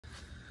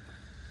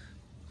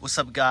What's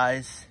up,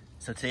 guys?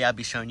 So today I'll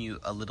be showing you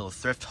a little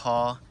thrift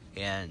haul,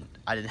 and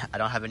I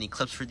don't have any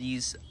clips for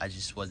these. I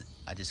just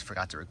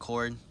forgot to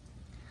record.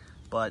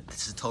 But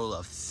this is a total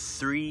of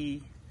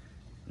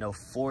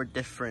four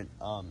different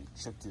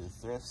trips to the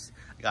thrifts.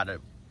 I got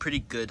a pretty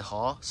good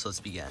haul, so let's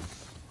begin.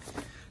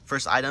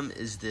 First item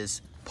is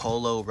this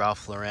Polo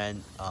Ralph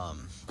Lauren.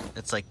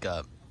 It's like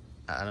a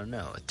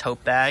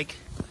tote bag.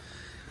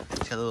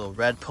 It's got a little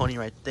red pony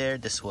right there.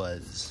 This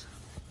was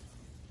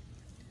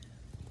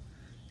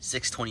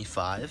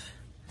 $6.25,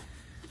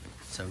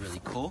 so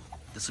really cool.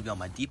 This will be on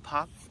my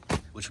Depop,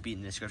 which will be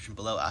in the description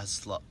below,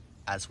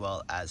 as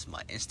well as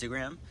my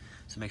Instagram,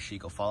 so make sure you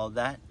go follow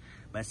that.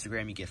 My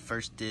Instagram, you get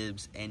first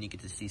dibs and you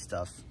get to see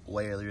stuff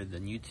way earlier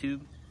than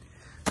YouTube.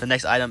 The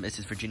next item is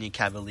this Virginia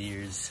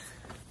Cavaliers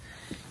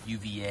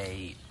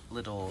UVA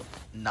little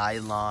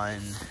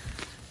nylon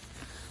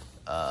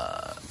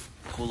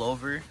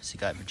pullover. So you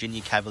got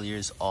Virginia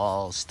Cavaliers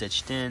all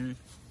stitched in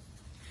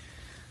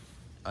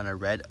on a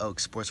red oak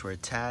sportswear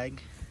tag.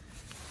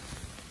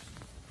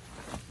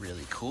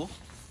 Really cool.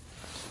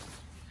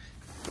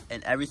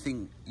 And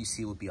everything you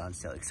see will be on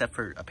sale except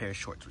for a pair of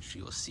shorts, which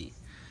you will see.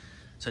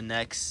 So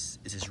next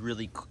is this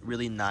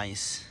really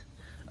nice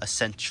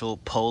essential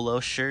polo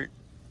shirt.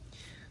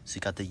 So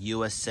you got the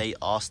USA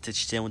all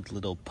stitched in with the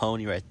little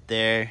pony right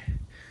there.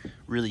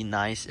 Really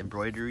nice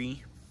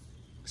embroidery,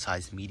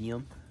 size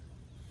medium.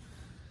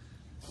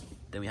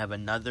 Then we have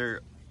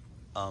another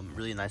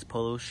really nice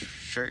polo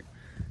shirt.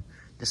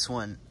 This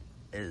one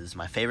is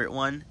my favorite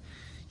one.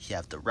 You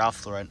have the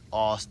Ralph Lauren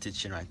all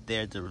stitched in right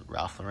there. The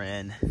Ralph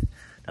Lauren,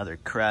 another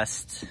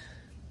crest,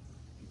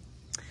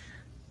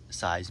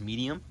 size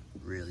medium.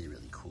 Really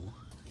cool.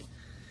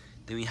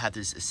 Then we have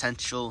this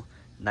essential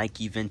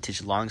Nike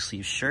vintage long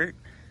sleeve shirt.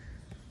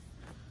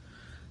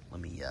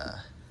 Let me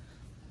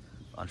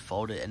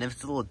unfold it. And if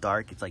it's a little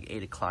dark, it's like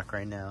 8 o'clock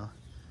right now,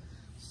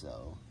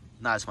 so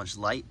not as much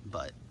light,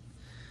 but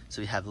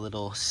so we have a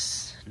little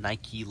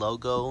Nike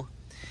logo.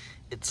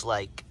 It's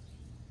like,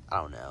 I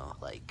don't know,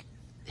 like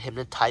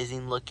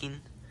hypnotizing looking.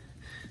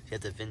 You have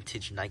the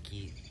vintage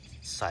Nike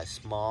size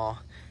small,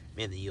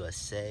 made in the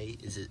USA.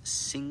 Is it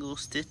single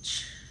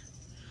stitch?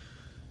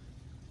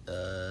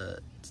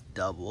 It's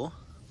double,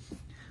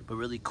 but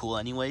really cool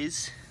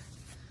anyways.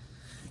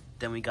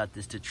 Then we got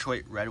this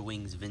Detroit Red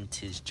Wings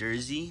vintage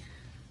jersey.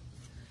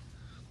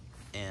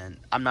 And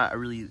I'm not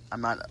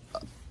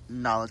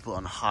knowledgeable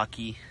on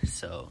hockey,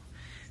 so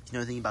if you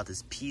know anything about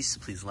this piece,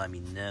 please let me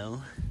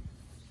know.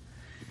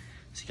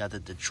 So you got the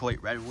Detroit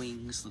Red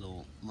Wings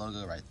little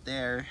logo right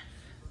there.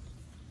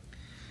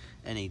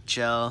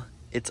 NHL.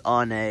 It's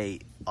on a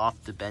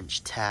off the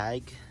bench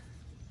tag,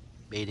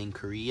 made in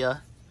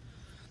Korea.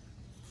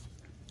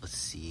 Let's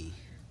see.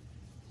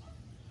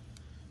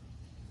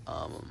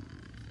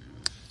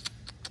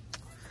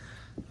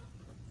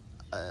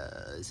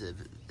 Is it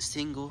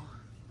single?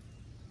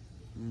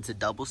 It's a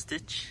double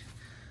stitch.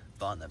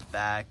 But on the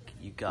back,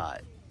 you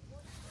got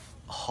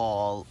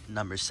haul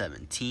number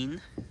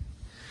 17.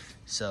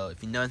 So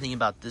if you know anything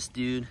about this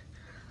dude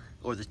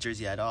or this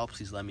jersey at all,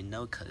 please let me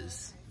know,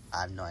 because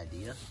I have no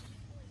idea.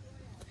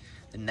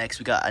 Then next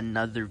we got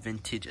another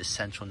vintage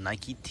essential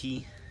Nike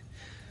tee.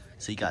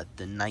 So you got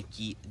the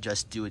Nike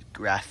Just Do It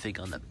graphic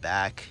on the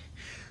back.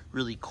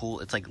 Really cool.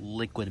 It's like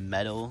liquid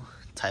metal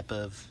type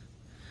of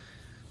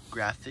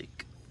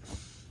graphic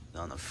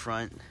on the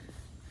front.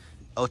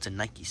 Oh, it's a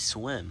Nike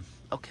Swim.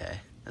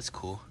 Okay, that's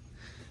cool.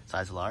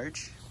 Size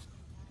large.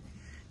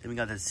 Then we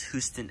got this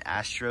Houston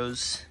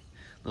Astros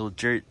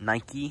little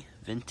Nike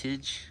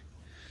vintage.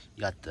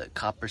 You got the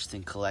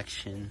Copperston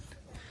collection.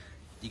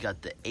 You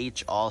got the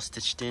H all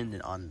stitched in,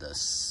 and on the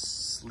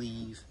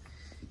sleeve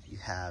you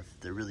have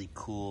the really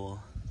cool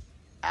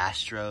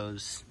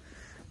Astros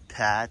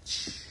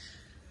patch.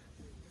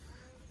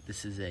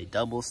 This is a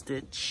double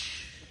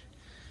stitch.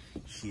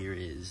 Here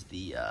is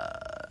the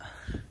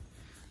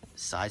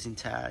sizing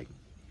tag,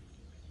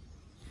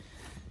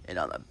 and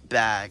on the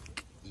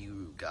back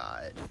you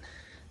got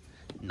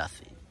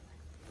nothing.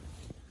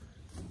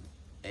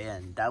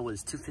 And that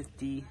was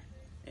 $2.50,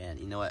 and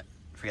you know what,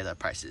 forget that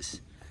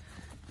prices.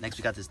 Next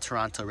we got this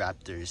Toronto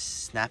Raptors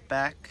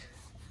snapback,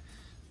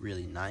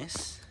 really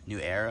nice, new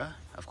era,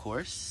 of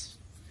course,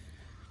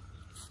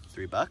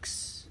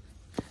 $3.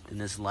 Then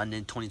this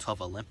London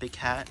 2012 Olympic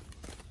hat,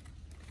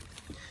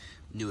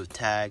 new with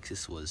tags.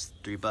 This was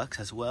 $3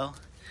 as well.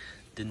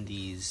 Then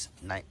these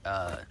not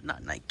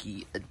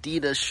Nike,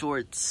 Adidas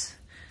shorts,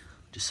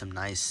 just some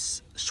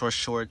nice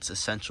shorts,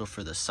 essential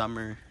for the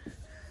summer.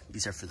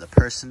 These are for the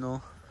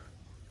personal,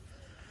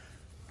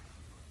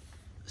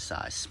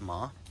 size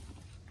small.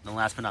 And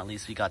last but not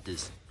least, we got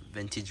this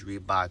vintage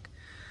Reebok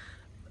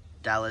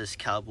Dallas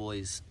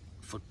Cowboys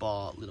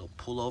football little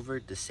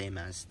pullover, the same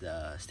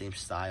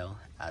style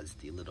as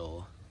the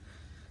little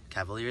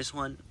Cavaliers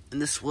one,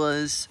 and this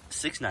was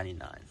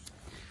 $6.99.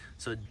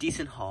 So a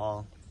decent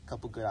haul,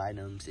 couple good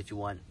items. If you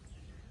want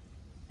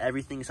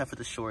everything except for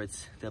the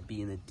shorts, they'll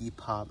be in the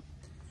Depop.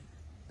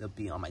 They'll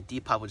be on my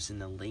Depop, which is in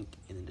the link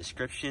in the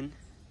description.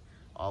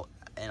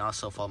 And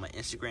also follow my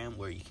Instagram,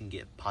 where you can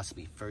get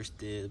possibly first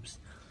dibs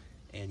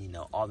and, you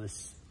know, all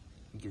this.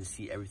 You can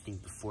see everything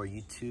before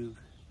YouTube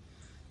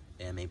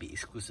and maybe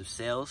exclusive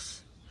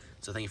sales.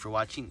 So thank you for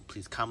watching.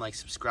 Please comment, like,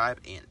 subscribe,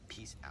 and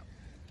peace out.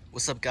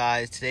 What's up,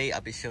 guys? Today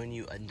I'll be showing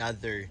you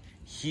another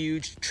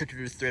huge Thrift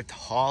to Thrift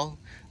haul.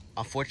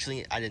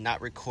 Unfortunately, I did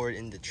not record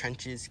in the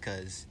trenches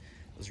because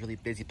I was really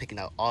busy picking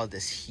out all of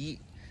this heat,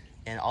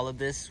 and all of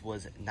this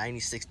was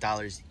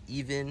 $96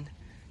 even.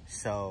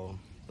 So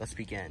let's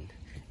begin.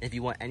 If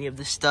you want any of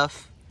this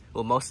stuff,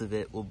 well, most of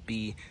it will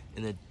be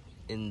in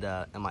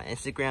my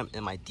Instagram,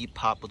 and my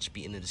Depop will just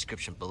be in the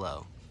description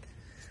below.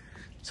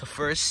 So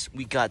first,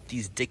 we got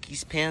these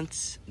Dickies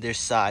pants. They're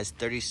size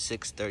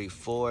 36,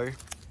 34.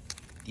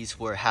 These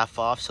were half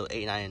off, so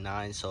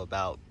 $8.99, so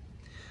about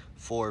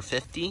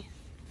 $4.50.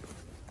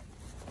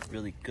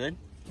 Really good.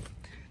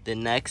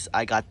 Then next,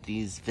 I got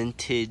these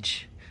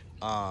vintage,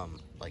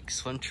 like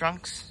swim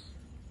trunks,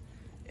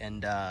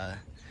 and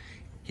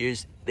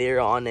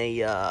they're on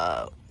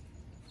a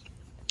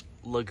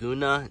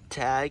Laguna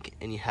tag,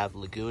 and you have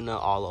Laguna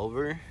all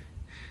over.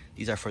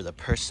 These are for the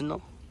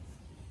personal.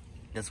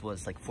 This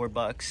was like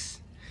 $4.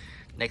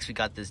 Next, we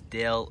got this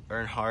Dale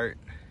Earnhardt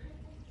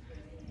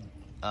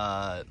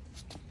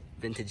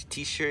vintage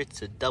t-shirt.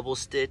 It's a double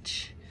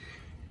stitch.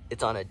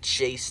 It's on a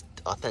Chase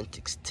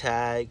Authentics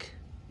tag,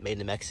 made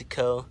in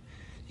Mexico.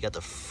 You got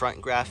the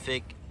front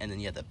graphic, and then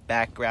you have the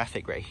back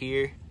graphic right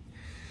here.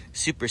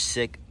 Super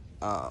sick.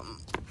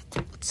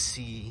 Let's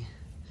see,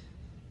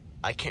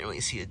 I can't really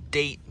see a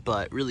date,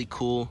 but really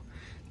cool.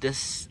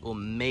 This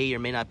may or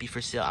may not be for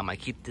sale. I might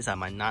keep this, I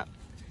might not.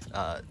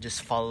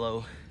 Just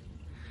follow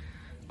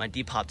my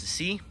Depop to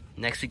see.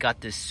 Next, we got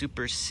this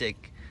super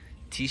sick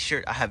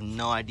t-shirt. I have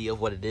no idea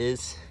what it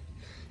is.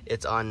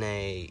 It's on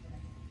a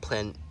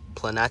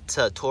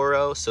Planeta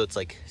Toro, so it's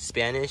like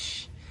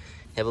Spanish.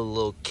 You have a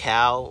little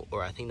cow,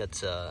 or I think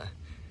that's a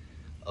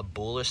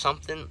bull or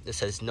something. It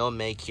says No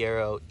Me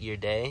Quiero Ir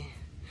Day,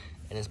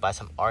 and it's by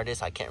some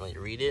artist. I can't really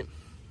read it,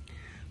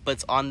 but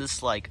it's on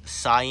this like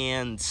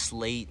cyan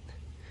slate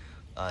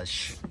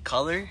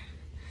color.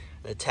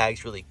 The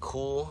tag's really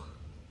cool.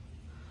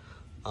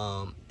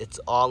 It's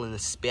all in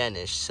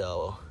Spanish,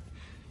 so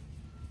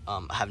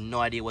I have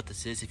no idea what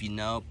this is. If you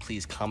know,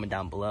 please comment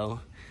down below.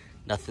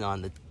 Nothing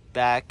on the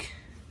back.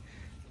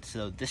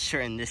 So this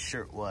shirt and this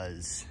shirt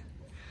was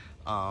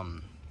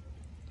 $5,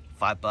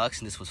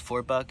 and this was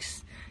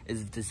 $4.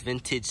 Is this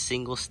vintage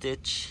single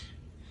stitch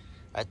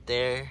right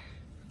there?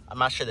 I'm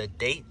not sure the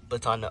date, but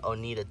it's on the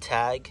Oneida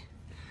tag.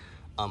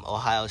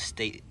 Ohio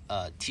State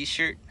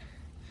t-shirt.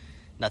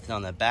 Nothing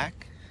on the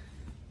back.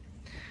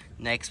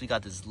 Next, we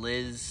got this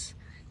Liz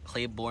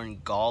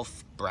Claiborne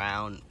Golf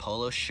Brown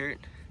polo shirt.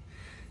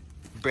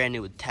 Brand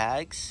new with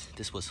tags.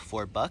 This was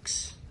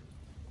 $4.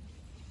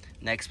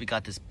 Next, we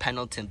got this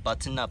Pendleton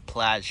button-up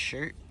plaid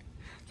shirt.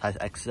 Size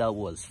XL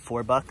was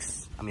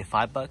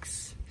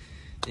 $5.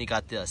 Then you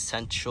got the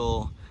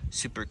Essential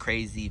Super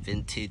Crazy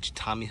Vintage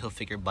Tommy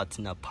Hilfiger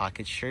button-up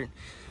pocket shirt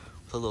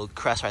with a little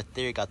crest right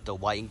there. You got the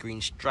white and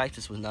green stripes.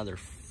 This was another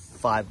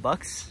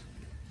 $5.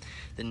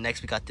 Then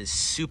next, we got this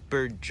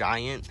super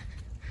giant.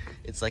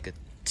 It's like a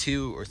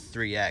 2 or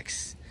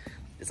 3X.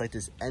 It's like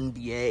this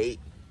NBA,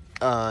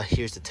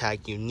 here's the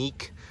tag,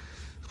 unique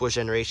Sports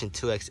Generation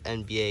 2X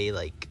NBA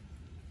like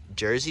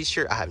jersey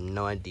shirt. I have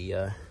no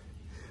idea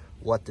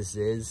what this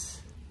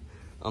is.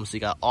 So you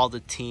got all the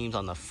teams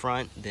on the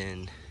front,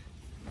 then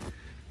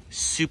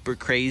super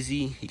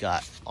crazy, you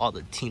got all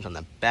the teams on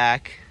the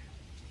back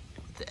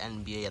with the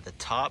NBA at the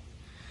top.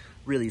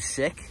 Really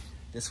sick.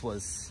 This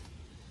was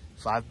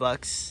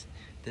 $5.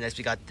 Then next,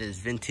 we got this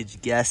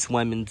vintage Guess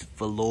women's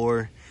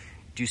velour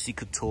Juicy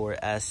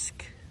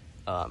Couture-esque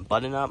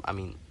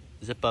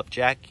zip-up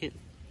jacket.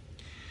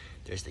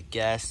 There's the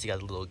Guess. You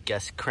got a little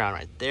Guess crown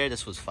right there.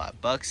 This was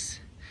 $5.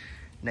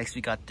 Next,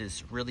 we got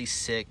this really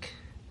sick,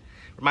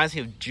 reminds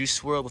me of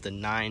Juice WRLD with a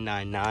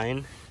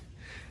 999.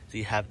 So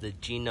you have the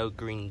Gino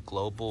Green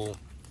Global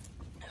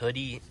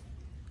hoodie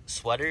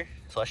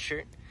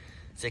sweatshirt,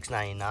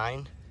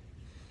 $6.99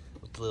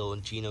 with the little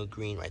Gino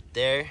Green right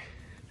there.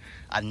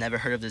 I've never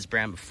heard of this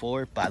brand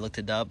before, but I looked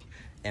it up,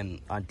 and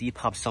on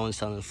Depop, someone's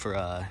selling it for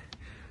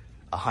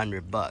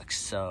 $100.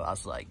 So I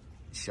was like,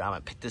 sure, I'm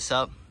gonna pick this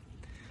up.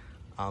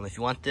 If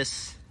you want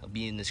this, it'll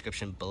be in the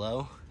description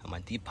below on my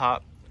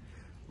Depop.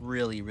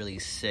 Really, really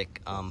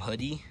sick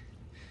hoodie.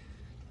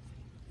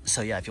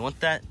 So yeah, if you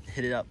want that,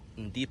 hit it up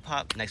in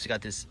Depop. Next, we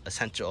got this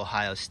Essential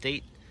Ohio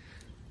State,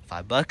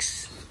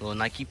 $5. Little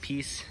Nike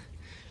piece.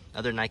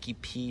 Another Nike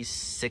piece,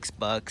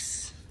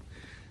 $6.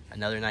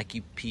 Another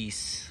Nike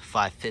piece,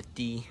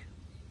 $5.50.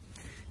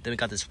 Then we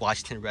got this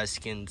Washington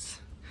Redskins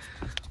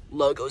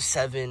Logo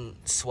 7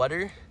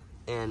 sweater,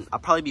 and I'll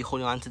probably be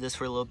holding on to this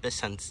for a little bit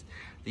since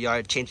they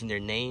are changing their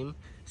name.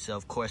 So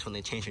of course, when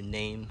they change their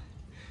name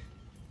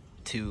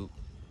to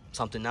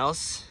something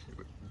else,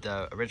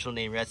 the original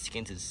name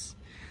Redskins is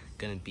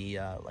gonna be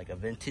like a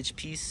vintage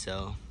piece.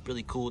 So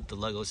really cool with the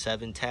Logo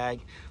 7 tag,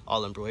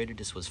 all embroidered.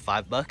 This was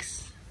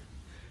 $5.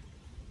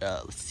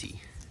 Let's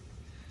see,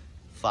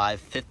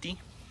 $5.50.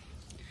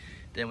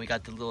 Then we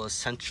got the little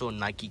Essential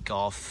Nike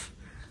Golf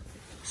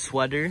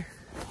sweater.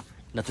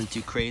 Nothing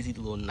too crazy,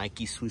 the little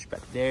Nike swoosh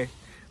back there.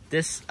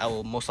 This I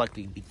will most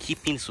likely be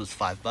keeping. This was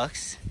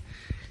 $5.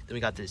 Then we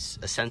got this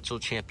Essential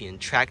Champion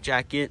track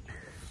jacket,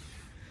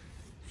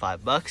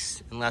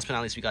 $5. And last but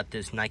not least, we got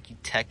this Nike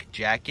Tech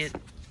jacket,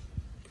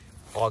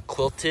 all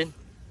quilted.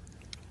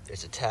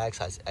 There's a tag,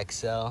 size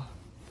XL.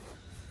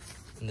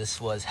 And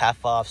this was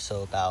half off,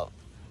 so about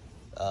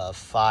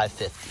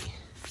 $5.50.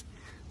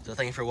 So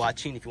thank you for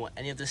watching. If you want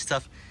any of this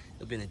stuff,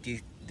 it'll be in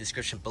the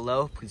description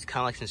below. Please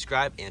comment, like,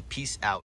 subscribe, and peace out.